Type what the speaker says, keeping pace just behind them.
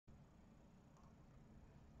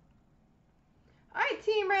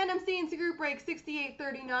Random CNC group break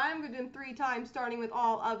 6839. I'm going to do them 3 times, starting with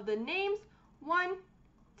all of the names. 1,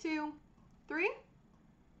 2, 3.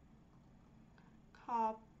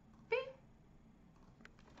 Copy.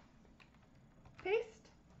 Paste.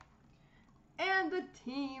 And the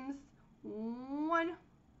teams. 1,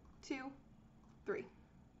 2, 3.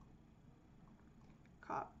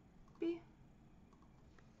 Copy.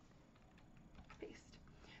 Paste.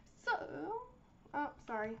 So, oh,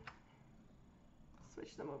 sorry.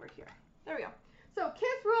 Switch them over here. There we go. So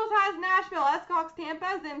Kiss Rules has Nashville, S. Cox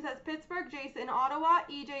Tampa, Zims has Pittsburgh, Jason Ottawa,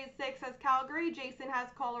 EJ6 has Calgary, Jason has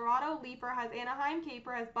Colorado, Leaper has Anaheim,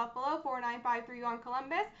 Caper has Buffalo, 4953 on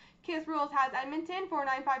Columbus, Kiss Rules has Edmonton,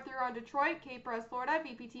 4953 on Detroit, Caper has Florida,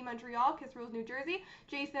 VPT Montreal, Kiss Rules New Jersey,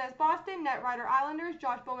 Jason has Boston, Netrider Islanders,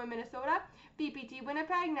 Josh Bowman Minnesota, VPT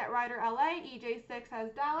Winnipeg, Netrider LA, EJ6 has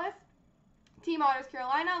Dallas, Team Otters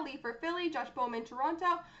Carolina, Lee for Philly, Josh Bowman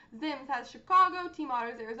Toronto, Zims has Chicago, Team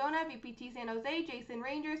Otters Arizona, VPT San Jose, Jason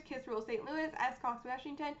Rangers, Kiss Rules St. Louis, S. Cox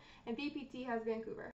Washington, and VPT has Vancouver.